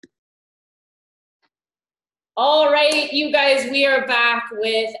All right, you guys, we are back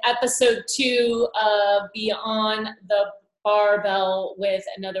with episode 2 of Beyond the Barbell with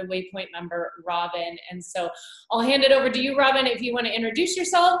another Waypoint member, Robin. And so I'll hand it over to you, Robin, if you want to introduce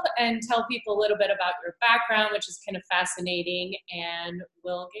yourself and tell people a little bit about your background, which is kind of fascinating, and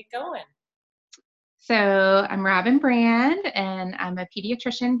we'll get going. So I'm Robin Brand, and I'm a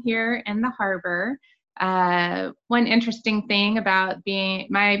pediatrician here in the Harbor. One interesting thing about being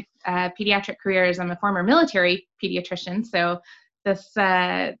my pediatric career is I'm a former military pediatrician. So the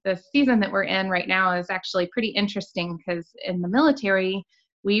season that we're in right now is actually pretty interesting because in the military,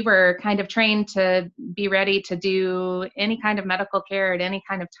 we were kind of trained to be ready to do any kind of medical care at any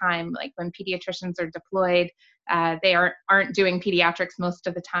kind of time. Like when pediatricians are deployed, they aren't doing pediatrics most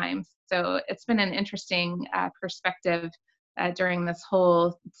of the time. So it's been an interesting perspective during this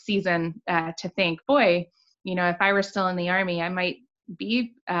whole season to think, boy, if I were still in the Army, I might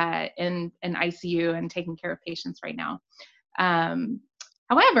be in an ICU and taking care of patients right now.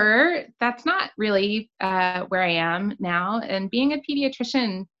 However, that's not really where I am now. And being a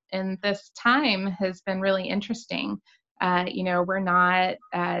pediatrician in this time has been really interesting. We're not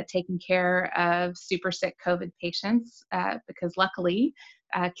taking care of super sick COVID patients because luckily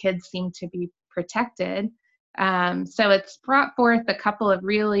kids seem to be protected. So it's brought forth a couple of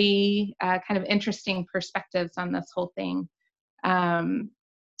really kind of interesting perspectives on this whole thing.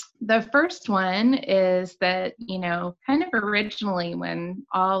 The first one is that, kind of originally when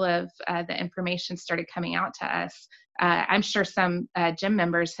all of the information started coming out to us, I'm sure some gym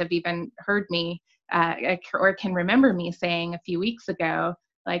members have even heard me or can remember me saying a few weeks ago,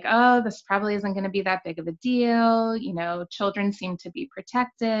 like, oh, this probably isn't going to be that big of a deal. Children seem to be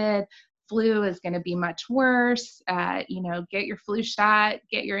protected. Flu is going to be much worse. Get your flu shot,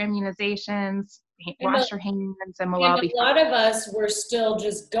 get your immunizations, wash your hands, and we'll And all a be fine. lot of us were still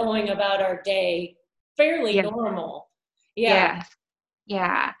just going about our day fairly Yeah. normal. Yeah. Yes.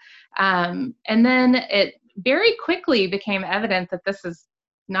 Yeah. And then it very quickly became evident that this is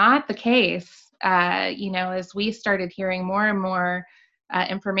not the case. As we started hearing more and more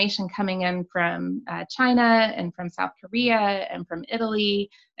information coming in from China and from South Korea and from Italy,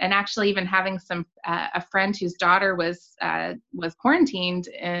 and actually even having a friend whose daughter was quarantined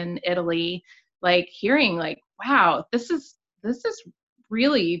in Italy, like hearing like, wow, this is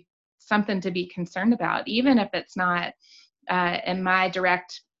really something to be concerned about, even if it's not in my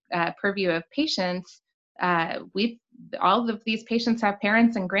direct purview of patients. We've all of these patients have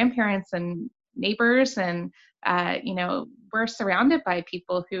parents and grandparents and neighbors, and we're surrounded by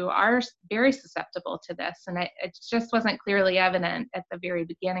people who are very susceptible to this, and it just wasn't clearly evident at the very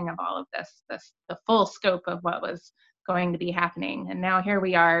beginning of all of this the full scope of what was going to be happening. And now here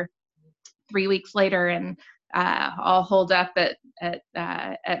we are 3 weeks later, and all holed up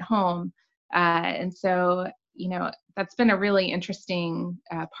at home. And so, that's been a really interesting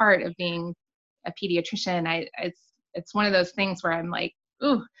part of being a pediatrician. It's one of those things where I'm like,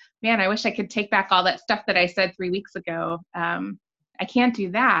 ooh, man, I wish I could take back all that stuff that I said 3 weeks ago. I can't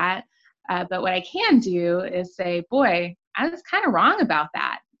do that. But what I can do is say, boy, I was kind of wrong about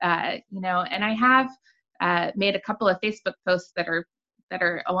that. And I have made a couple of Facebook posts that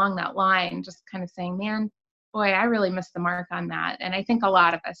are along that line, just kind of saying, man, boy, I really missed the mark on that. And I think a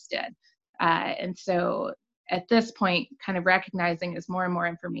lot of us did. And so at this point, kind of recognizing as more and more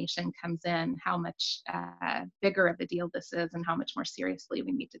information comes in, how much bigger of a deal this is and how much more seriously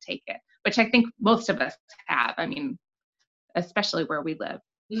we need to take it, which I think most of us have. I mean, especially where we live.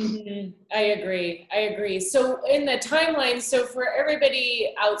 Mm-hmm. I agree. So in the timeline, so for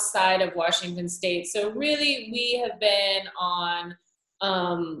everybody outside of Washington State, so really we have been on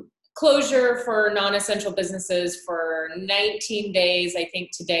closure for non-essential businesses for 19 days, I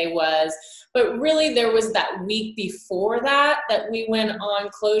think today was, but really there was that week before that we went on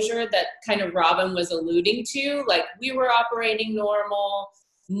closure that kind of Robin was alluding to, like we were operating normal.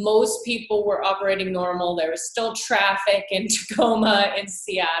 Most people were operating normal. There was still traffic in Tacoma and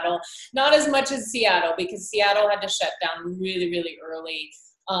Seattle. Not as much as Seattle, because Seattle had to shut down really, really early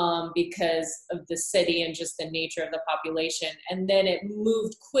because of the city and just the nature of the population. And then it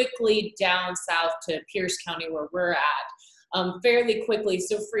moved quickly down south to Pierce County, where we're at, fairly quickly.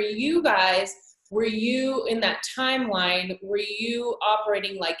 So for you guys, were you in that timeline, were you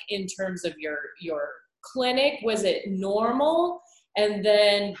operating like in terms of your clinic? Was it normal? And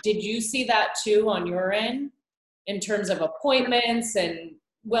then did you see that too on your end in terms of appointments and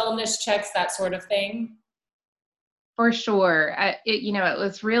wellness checks, that sort of thing? For sure. It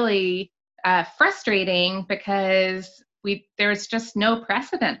was really frustrating because there's just no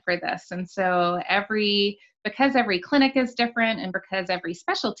precedent for this. And so because every clinic is different and because every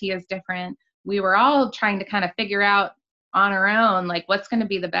specialty is different, we were all trying to kind of figure out on our own, like, what's going to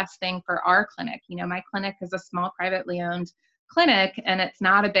be the best thing for our clinic. My clinic is a small privately owned clinic, and it's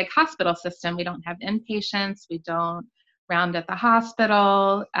not a big hospital system. We don't have inpatients. We don't round at the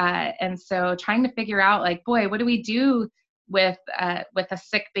hospital. And so trying to figure out, like, boy, what do we do with a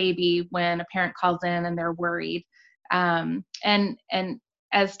sick baby when a parent calls in and they're worried? And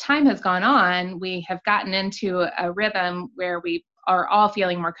as time has gone on, we have gotten into a rhythm where we are all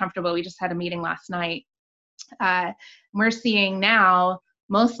feeling more comfortable. We just had a meeting last night. We're seeing now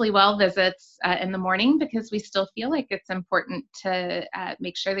mostly well visits in the morning, because we still feel like it's important to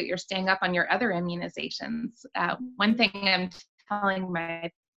make sure that you're staying up on your other immunizations. One thing I'm telling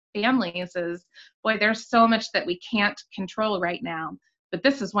my families is, boy, there's so much that we can't control right now, but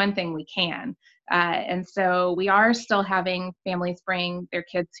this is one thing we can. And so we are still having families bring their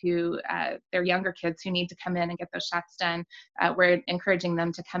kids their younger kids who need to come in and get those shots done. We're encouraging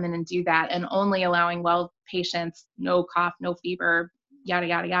them to come in and do that, and only allowing well patients, no cough, no fever, yada,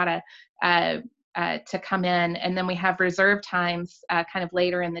 yada, yada, to come in. And then we have reserve times kind of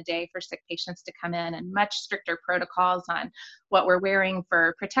later in the day for sick patients to come in, and much stricter protocols on what we're wearing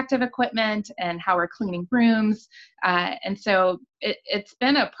for protective equipment and how we're cleaning rooms. And so it's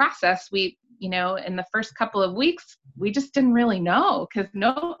been a process. In the first couple of weeks, we just didn't really know, because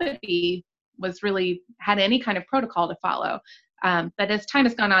nobody was really had any kind of protocol to follow. But as time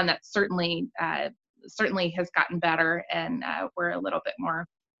has gone on, that certainly has gotten better, and we're a little bit more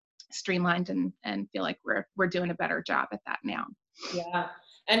streamlined and feel like we're doing a better job at that now. Yeah.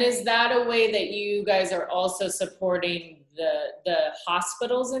 And is that a way that you guys are also supporting the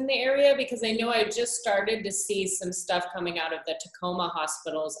hospitals in the area? Because I know I just started to see some stuff coming out of the Tacoma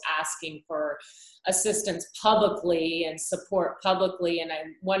hospitals asking for assistance publicly and support publicly. And I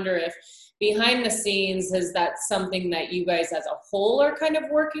wonder if behind the scenes, is that something that you guys as a whole are kind of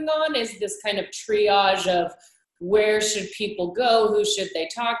working on? Is this kind of triage of where should people go? Who should they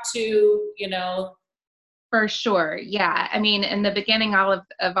talk to? For sure. Yeah. I mean, in the beginning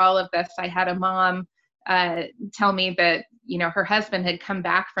of all of this, I had a mom tell me that, her husband had come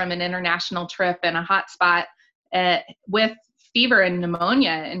back from an international trip in a hot spot with fever and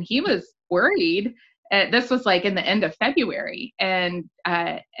pneumonia, and he was worried. This was like in the end of February, and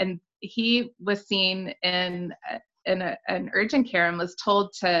he was seen in an urgent care and was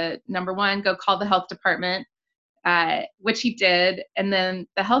told to, number one, go call the health department, which he did. And then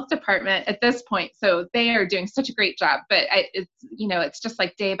the health department at this point, so they are doing such a great job, but it's just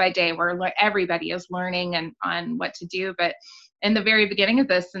like day by day where everybody is learning and on what to do. But in the very beginning of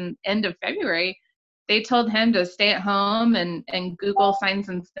this and end of February, they told him to stay at home and Google signs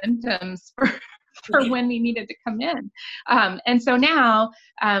and symptoms for when he needed to come in. And so now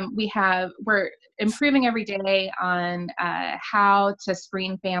we're improving every day on how to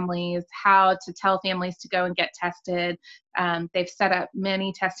screen families, how to tell families to go and get tested. They've set up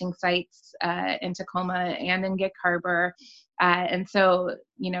many testing sites in Tacoma and in Gig Harbor. And so,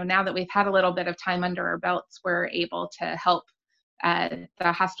 now that we've had a little bit of time under our belts, we're able to help the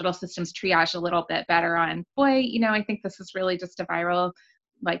hospital systems triage a little bit better on, boy, I think this is really just a viral,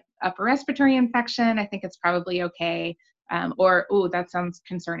 like, upper respiratory infection. I think it's probably okay. Or, oh, that sounds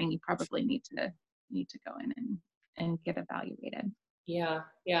concerning. You probably need to go in and get evaluated. Yeah.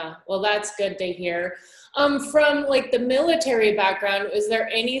 Well, that's good to hear. From like the military background, is there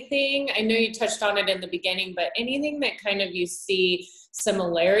anything, I know you touched on it in the beginning, but anything that kind of you see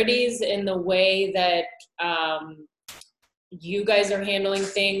similarities in the way that you guys are handling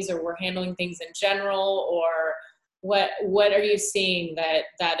things, or we're handling things in general, or what are you seeing that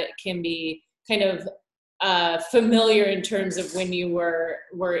it can be kind of familiar in terms of when you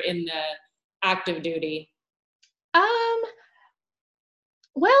were in the active duty?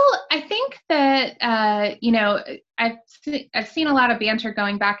 Well, I think that, I've seen a lot of banter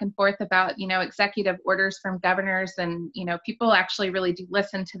going back and forth about, executive orders from governors, and, people actually really do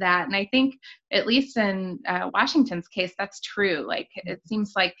listen to that. And I think, at least in Washington's case, that's true. Like, it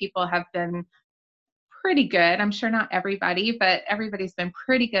seems like people have been pretty good. I'm sure not everybody, but everybody's been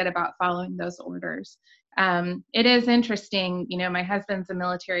pretty good about following those orders. It is interesting, my husband's a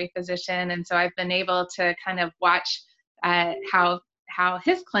military physician, and so I've been able to kind of watch how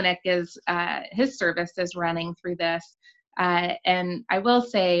his clinic his service is running through this. And I will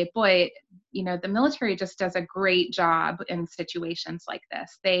say, boy, the military just does a great job in situations like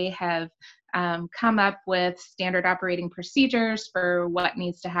this. They have come up with standard operating procedures for what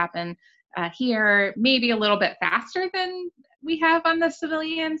needs to happen here, maybe a little bit faster than we have on the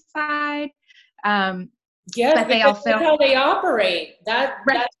civilian side. Yes, but they also, that's how they operate.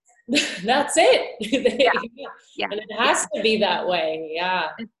 right. That's it. Yeah. And it has to be that way. Yeah.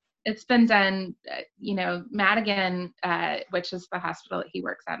 it's been done, Madigan, which is the hospital that he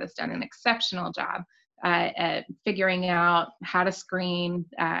works at, has done an exceptional job at figuring out how to screen,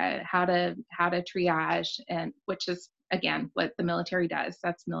 how to triage, and which is, again, what the military does.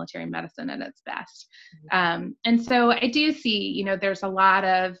 That's military medicine at its best. And so I do see, there's a lot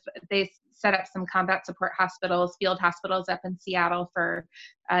of, they set up some combat support hospitals, field hospitals up in Seattle for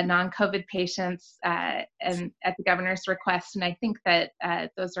non-COVID patients, and at the governor's request. And I think that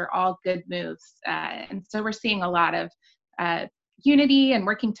those are all good moves. And so we're seeing a lot of unity and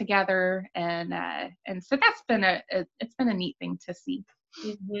working together, and so that's been it's been a neat thing to see.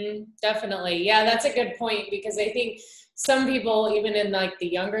 Mm-hmm. Definitely. Yeah, that's a good point, because I think some people, even in like the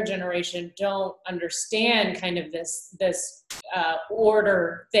younger generation, don't understand kind of this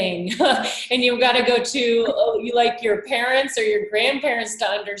order thing. And you've got to go to like your parents or your grandparents to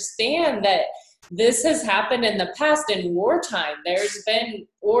understand that this has happened in the past. In wartime, there's been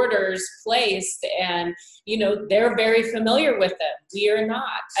orders placed, and they're very familiar with them. We are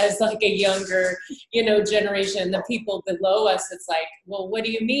not, as like a younger generation. The people below us, it's like, well, what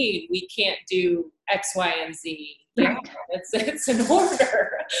do you mean we can't do X, Y, and Z? Yeah, it's an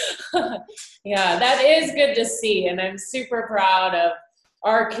order. Yeah, that is good to see, and I'm super proud of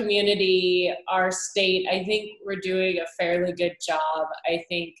our community, our state. I think we're doing a fairly good job. I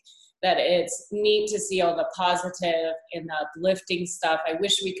think that it's neat to see all the positive and the uplifting stuff. I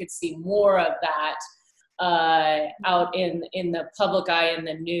wish we could see more of that out in the public eye, in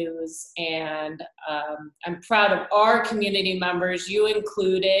the news. And I'm proud of our community members, you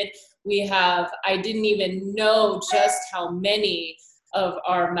included. I didn't even know just how many of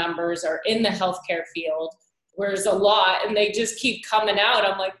our members are in the healthcare field. There's a lot, and they just keep coming out.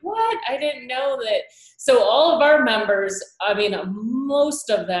 I'm like, what? I didn't know that. So all of our members, I mean, most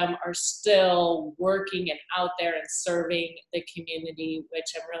of them are still working and out there and serving the community, which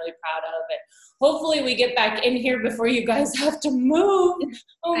I'm really proud of. And hopefully we get back in here before you guys have to move.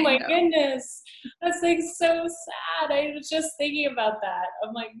 Oh my goodness. That's like so sad. I was just thinking about that.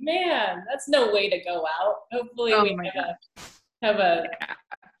 I'm like, man, that's no way to go out. Hopefully we have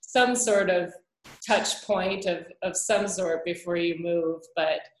some sort of touch point of some sort before you move,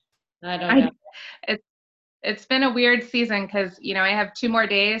 but I don't know. It's been a weird season because, I have 2 more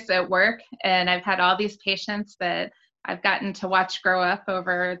days at work, and I've had all these patients that I've gotten to watch grow up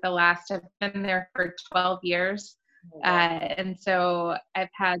over the last, I've been there for 12 years. And so I've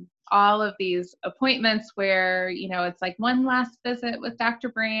had all of these appointments where, it's like one last visit with Dr.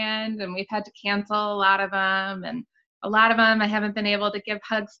 Brand, and we've had to cancel a lot of them. And a lot of them I haven't been able to give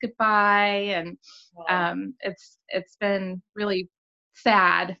hugs goodbye. And it's been really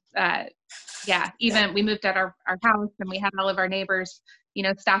sad. Even we moved at our house, and we had all of our neighbors,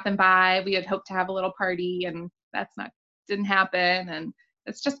 stopping by. We had hoped to have a little party, and didn't happen. And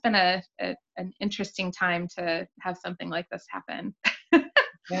it's just been an interesting time to have something like this happen.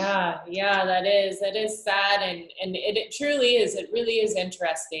 Yeah, that is sad, and it truly is. It really is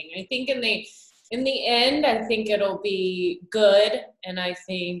interesting. I think in the end, I think it'll be good, and I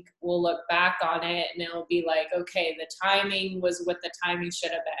think we'll look back on it and it'll be like, okay, the timing was what the timing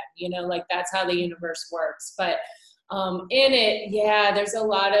should have been, like that's how the universe works. But in it, there's a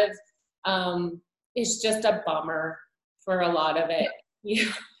lot of, it's just a bummer for a lot of it.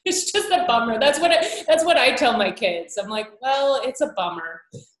 Yeah, it's just a bummer. That's what I tell my kids. I'm like, well, it's a bummer.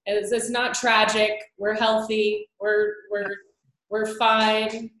 It's not tragic. We're healthy. We're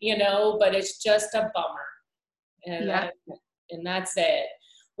fine, but it's just a bummer. And that's it.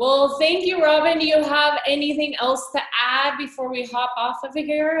 Well, thank you, Robin. Do you have anything else to add before we hop off of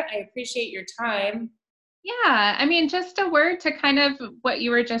here? I appreciate your time. Yeah, I mean, just a word to kind of what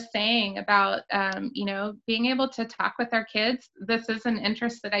you were just saying about, being able to talk with our kids. This is an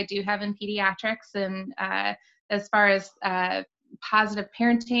interest that I do have in pediatrics, and as far as positive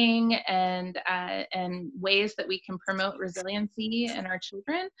parenting and ways that we can promote resiliency in our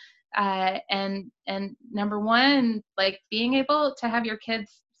children. And number one, like being able to have your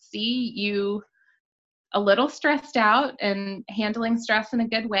kids see you a little stressed out and handling stress in a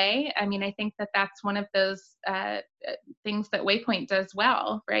good way. I mean, I think that that's one of those things that Waypoint does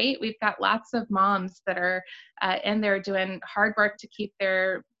well, right? We've got lots of moms that are in there doing hard work to keep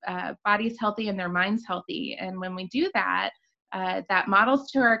their bodies healthy and their minds healthy. And when we do that, that models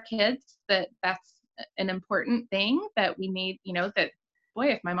to our kids that that's an important thing that we need, that, boy,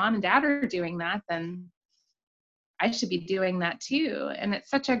 if my mom and dad are doing that, then I should be doing that too. And it's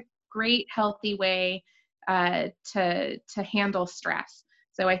such a great, healthy way to handle stress.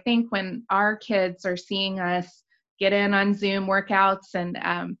 So I think when our kids are seeing us get in on Zoom workouts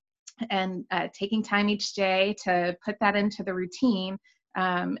and taking time each day to put that into the routine,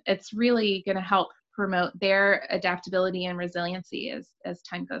 it's really going to help promote their adaptability and resiliency as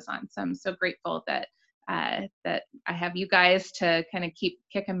time goes on. So I'm so grateful that that I have you guys to kind of keep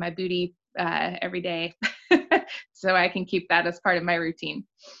kicking my booty every day so I can keep that as part of my routine.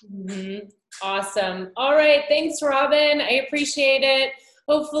 Mm-hmm. Awesome. All right. Thanks, Robin. I appreciate it.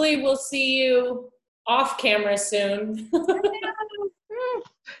 Hopefully we'll see you off camera soon.